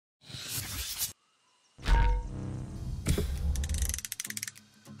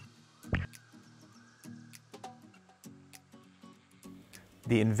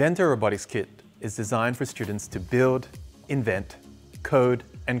The Inventor Robotics Kit is designed for students to build, invent, code,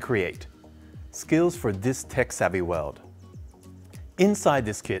 and create. Skills for this tech-savvy world. Inside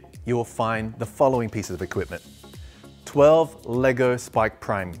this kit, you will find the following pieces of equipment. 12 LEGO Spike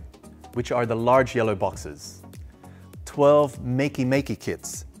Prime, which are the large yellow boxes. 12 Makey Makey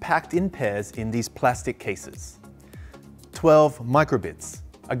kits, packed in pairs in these plastic cases. 12 microbits,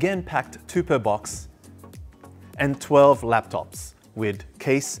 again packed 2 per box. And 12 laptops with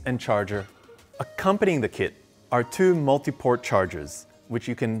case and charger. Accompanying the kit are 2 multi-port chargers, which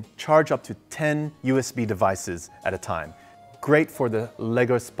you can charge up to 10 USB devices at a time. Great for the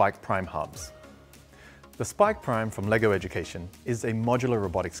LEGO Spike Prime hubs. The Spike Prime from LEGO Education is a modular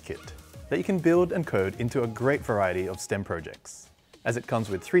robotics kit that you can build and code into a great variety of STEM projects, as it comes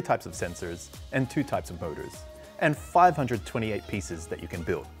with 3 types of sensors and 2 types of motors, and 528 pieces that you can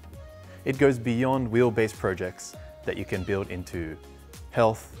build. It goes beyond wheel-based projects that you can build into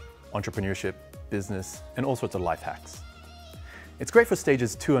health, entrepreneurship, business, and all sorts of life hacks. It's great for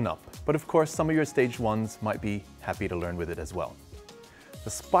stages 2 and up, but of course some of your stage 1s might be happy to learn with it as well. The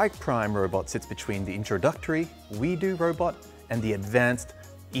Spike Prime robot sits between the introductory WeDo robot and the advanced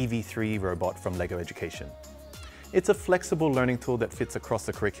EV3 robot from LEGO Education. It's a flexible learning tool that fits across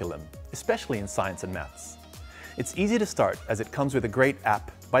the curriculum, especially in science and maths. It's easy to start as it comes with a great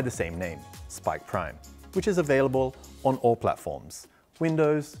app by the same name, Spike Prime, which is available on all platforms,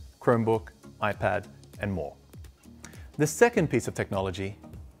 Windows, Chromebook, iPad, and more. The second piece of technology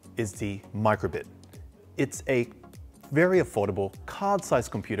is the microbit. It's a very affordable,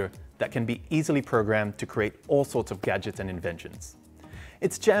 card-sized computer that can be easily programmed to create all sorts of gadgets and inventions.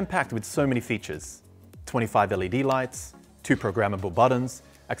 It's jam-packed with so many features: 25 LED lights, 2 programmable buttons,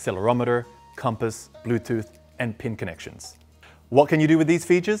 accelerometer, compass, Bluetooth, and pin connections. What can you do with these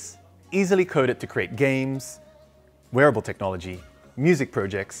features? Easily code it to create games, wearable technology, music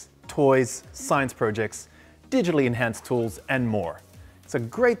projects, toys, science projects, digitally enhanced tools, and more. It's a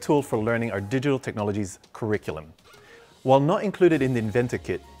great tool for learning our digital technologies curriculum. While not included in the Inventor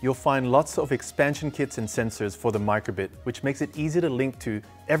Kit, you'll find lots of expansion kits and sensors for the microbit, which makes it easy to link to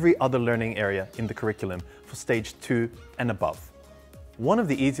every other learning area in the curriculum for stage 2 and above. One of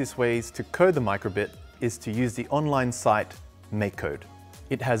the easiest ways to code the microbit is to use the online site MakeCode.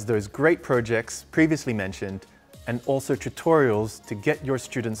 It has those great projects previously mentioned and also tutorials to get your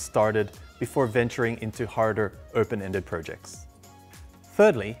students started before venturing into harder open-ended projects.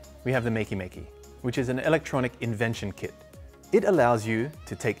 Thirdly, we have the Makey Makey, which is an electronic invention kit. It allows you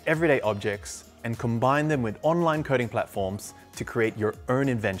to take everyday objects and combine them with online coding platforms to create your own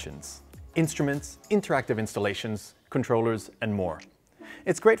inventions, instruments, interactive installations, controllers, and more.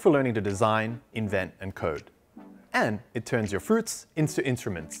 It's great for learning to design, invent, and code. And it turns your fruits into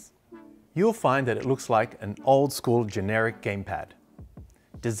instruments. You'll find that it looks like an old-school generic gamepad,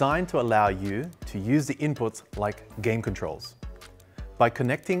 designed to allow you to use the inputs like game controls. By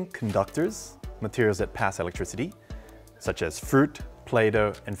connecting conductors, materials that pass electricity, such as fruit,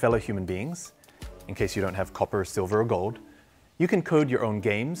 Play-Doh, and fellow human beings, in case you don't have copper, silver, or gold, you can code your own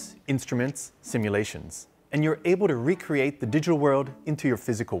games, instruments, simulations, and you're able to recreate the digital world into your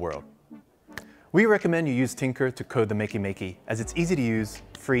physical world. We recommend you use Tinker to code the Makey Makey, as it's easy to use,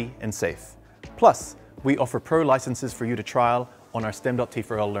 free, and safe. Plus, we offer pro licenses for you to trial on our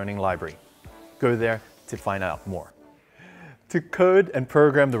STEM.T4L learning library. Go there to find out more. To code and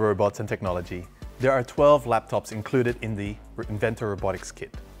program the robots and technology, there are 12 laptops included in the Inventor Robotics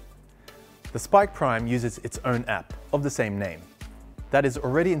Kit. The Spike Prime uses its own app of the same name that is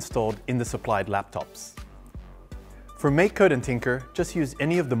already installed in the supplied laptops. For MakeCode and Tinker, just use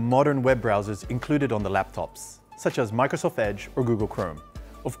any of the modern web browsers included on the laptops, such as Microsoft Edge or Google Chrome.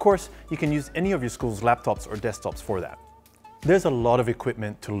 Of course, you can use any of your school's laptops or desktops for that. There's a lot of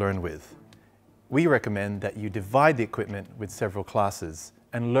equipment to learn with. We recommend that you divide the equipment with several classes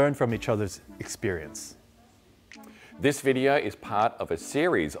and learn from each other's experience. This video is part of a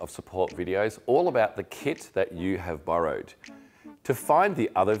series of support videos all about the kit that you have borrowed. To find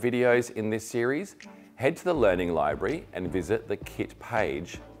the other videos in this series, head to the Learning Library and visit the kit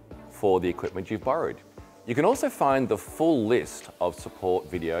page for the equipment you've borrowed. You can also find the full list of support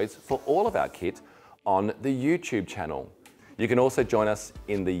videos for all of our kit on the YouTube channel. You can also join us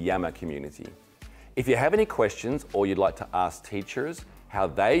in the Yammer community. If you have any questions or you'd like to ask teachers how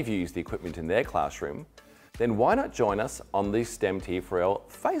they've used the equipment in their classroom, then why not join us on the STEM.T4L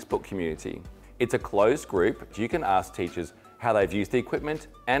Facebook community? It's a closed group. You can ask teachers how they've used the equipment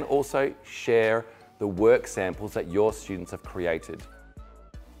and also share the work samples that your students have created.